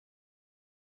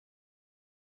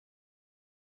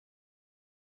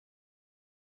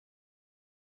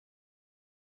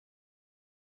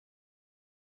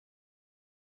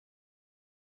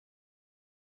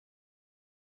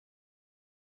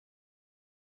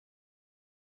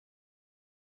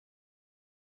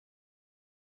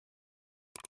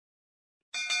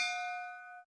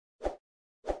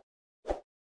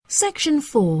Section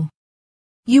 4.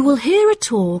 You will hear a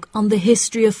talk on the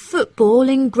history of football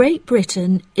in Great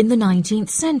Britain in the 19th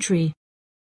century.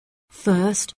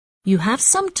 First, you have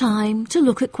some time to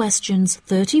look at questions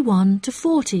 31 to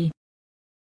 40.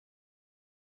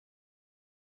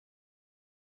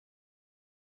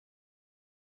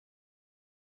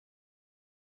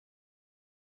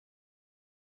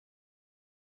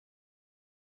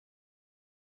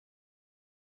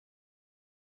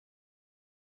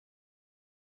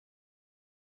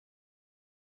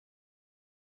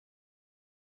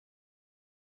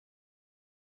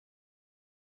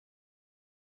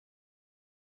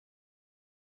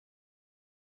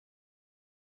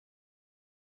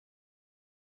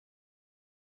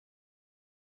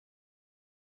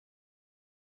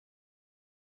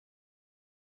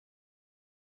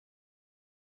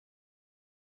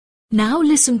 Now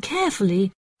listen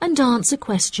carefully and answer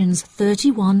questions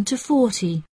 31 to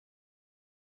 40.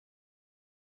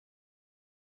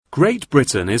 Great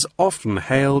Britain is often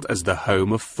hailed as the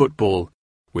home of football,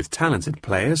 with talented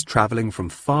players travelling from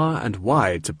far and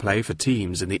wide to play for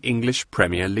teams in the English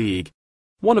Premier League,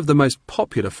 one of the most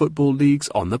popular football leagues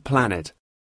on the planet.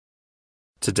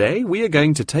 Today we are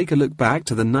going to take a look back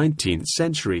to the 19th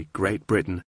century Great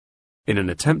Britain, in an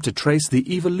attempt to trace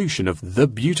the evolution of the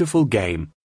beautiful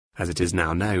game, as it is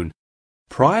now known.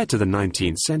 Prior to the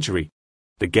 19th century,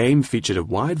 the game featured a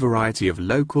wide variety of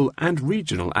local and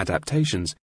regional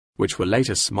adaptations, which were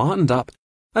later smartened up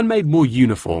and made more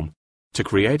uniform to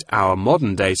create our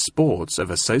modern-day sports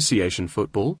of association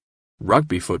football,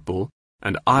 rugby football,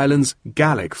 and Ireland's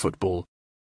Gaelic football.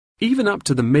 Even up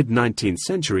to the mid-19th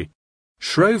century,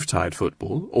 Shrovetide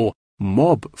football, or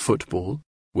mob football,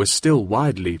 was still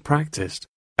widely practiced.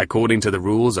 According to the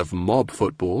rules of mob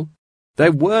football,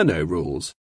 there were no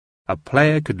rules. A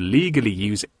player could legally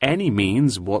use any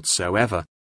means whatsoever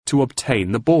to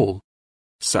obtain the ball,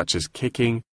 such as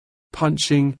kicking,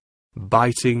 punching,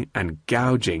 biting, and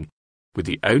gouging, with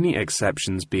the only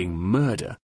exceptions being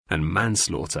murder and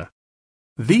manslaughter.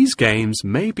 These games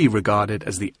may be regarded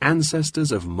as the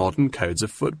ancestors of modern codes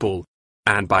of football,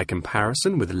 and by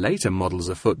comparison with later models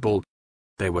of football,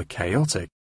 they were chaotic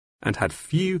and had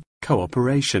few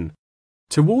cooperation.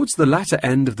 Towards the latter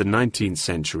end of the 19th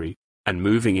century and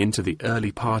moving into the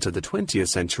early part of the 20th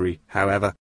century,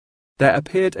 however, there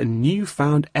appeared a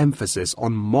newfound emphasis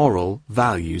on moral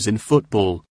values in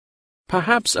football.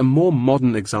 Perhaps a more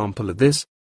modern example of this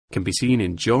can be seen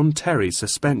in John Terry's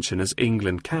suspension as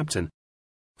England captain,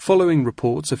 following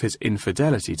reports of his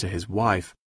infidelity to his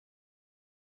wife.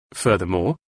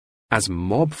 Furthermore, as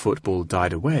mob football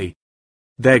died away,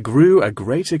 there grew a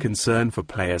greater concern for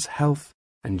players' health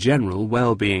and general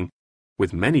well-being,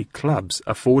 with many clubs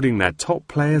affording their top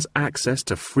players access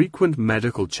to frequent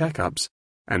medical checkups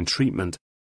and treatment.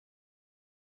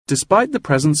 Despite the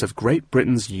presence of Great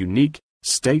Britain's unique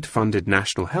state-funded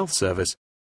National Health Service,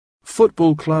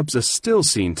 football clubs are still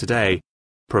seen today,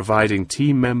 providing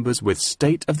team members with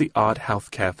state-of-the-art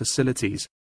healthcare facilities,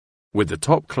 with the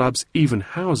top clubs even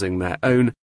housing their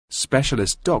own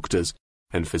specialist doctors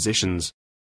and physicians.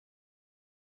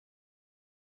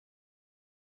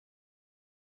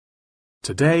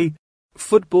 Today,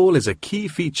 football is a key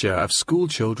feature of school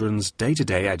children's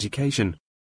day-to-day education,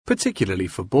 particularly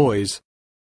for boys.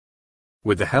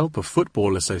 With the help of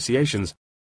football associations,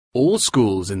 all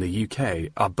schools in the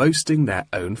UK are boasting their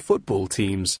own football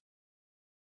teams.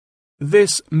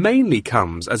 This mainly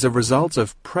comes as a result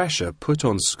of pressure put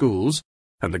on schools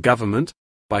and the government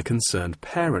by concerned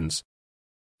parents,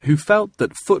 who felt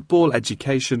that football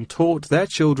education taught their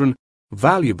children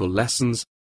valuable lessons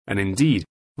and indeed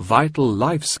vital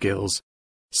life skills,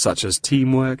 such as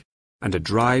teamwork and a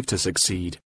drive to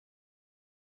succeed.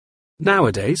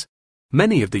 Nowadays,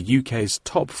 many of the UK's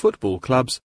top football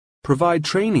clubs provide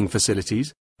training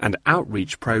facilities and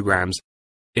outreach programs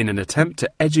in an attempt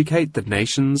to educate the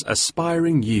nation's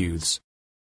aspiring youths.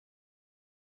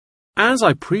 As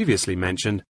I previously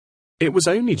mentioned, it was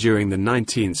only during the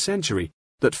 19th century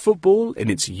that football in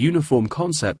its uniform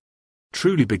concept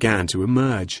truly began to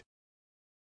emerge,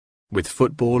 with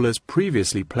footballers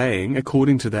previously playing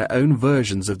according to their own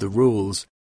versions of the rules.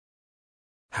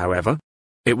 However,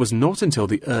 it was not until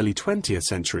the early 20th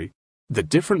century that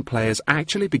different players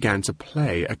actually began to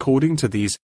play according to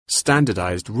these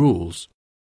standardized rules.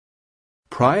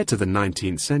 Prior to the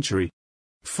 19th century,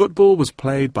 football was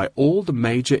played by all the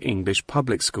major English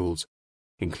public schools,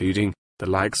 including the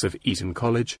likes of Eton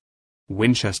College,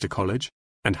 Winchester College,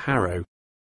 and Harrow.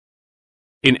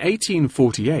 In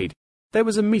 1848, there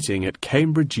was a meeting at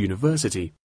Cambridge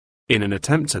University in an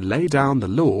attempt to lay down the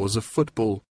laws of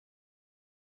football.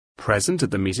 Present at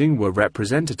the meeting were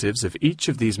representatives of each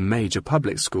of these major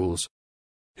public schools,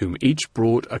 whom each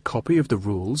brought a copy of the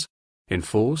rules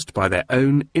enforced by their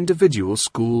own individual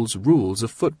school's rules of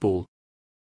football.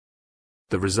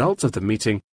 The result of the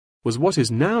meeting was what is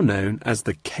now known as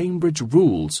the Cambridge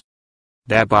Rules,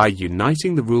 thereby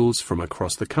uniting the rules from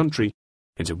across the country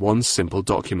into one simple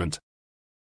document.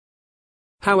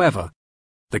 However,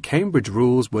 the Cambridge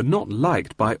Rules were not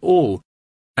liked by all,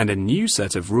 and a new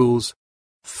set of rules,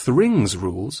 Thring's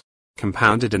Rules,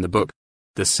 compounded in the book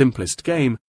The Simplest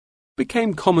Game,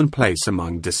 became commonplace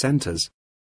among dissenters.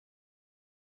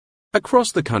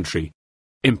 Across the country,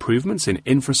 improvements in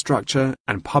infrastructure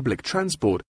and public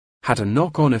transport had a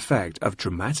knock-on effect of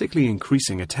dramatically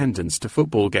increasing attendance to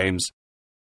football games.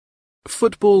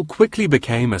 Football quickly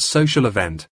became a social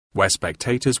event where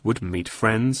spectators would meet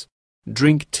friends,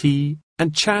 drink tea,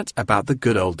 and chat about the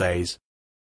good old days.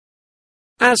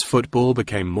 As football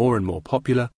became more and more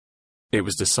popular, it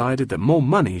was decided that more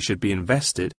money should be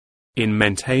invested in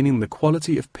maintaining the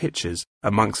quality of pitches,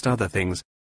 amongst other things,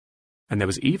 and there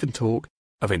was even talk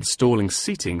of installing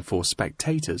seating for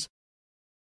spectators.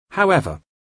 However,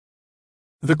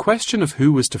 the question of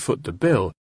who was to foot the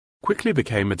bill quickly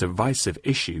became a divisive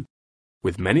issue,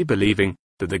 with many believing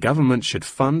that the government should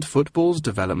fund football's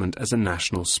development as a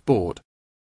national sport.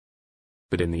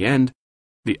 But in the end,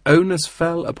 the onus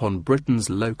fell upon Britain's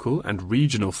local and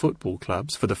regional football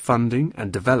clubs for the funding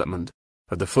and development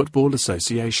of the Football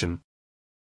Association.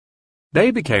 They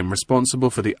became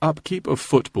responsible for the upkeep of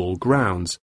football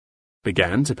grounds,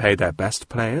 began to pay their best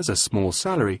players a small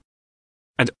salary,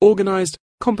 and organised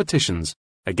competitions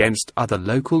against other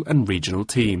local and regional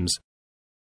teams.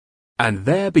 And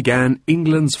there began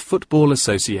England's Football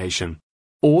Association,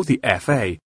 or the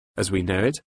FA, as we know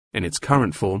it in its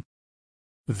current form,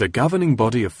 the governing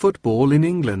body of football in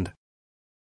England.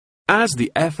 As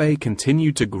the FA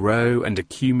continued to grow and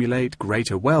accumulate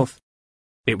greater wealth,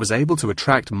 it was able to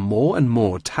attract more and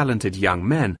more talented young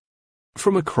men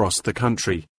from across the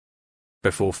country,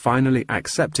 before finally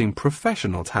accepting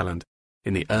professional talent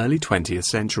in the early 20th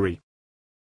century.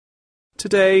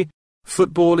 Today,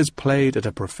 football is played at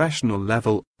a professional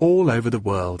level all over the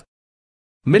world.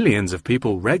 Millions of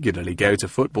people regularly go to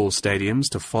football stadiums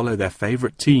to follow their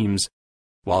favourite teams,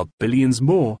 while billions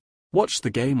more watch the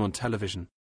game on television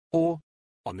or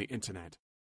on the internet.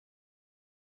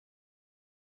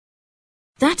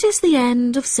 That is the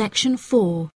end of section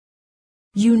 4.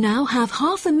 You now have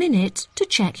half a minute to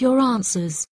check your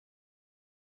answers.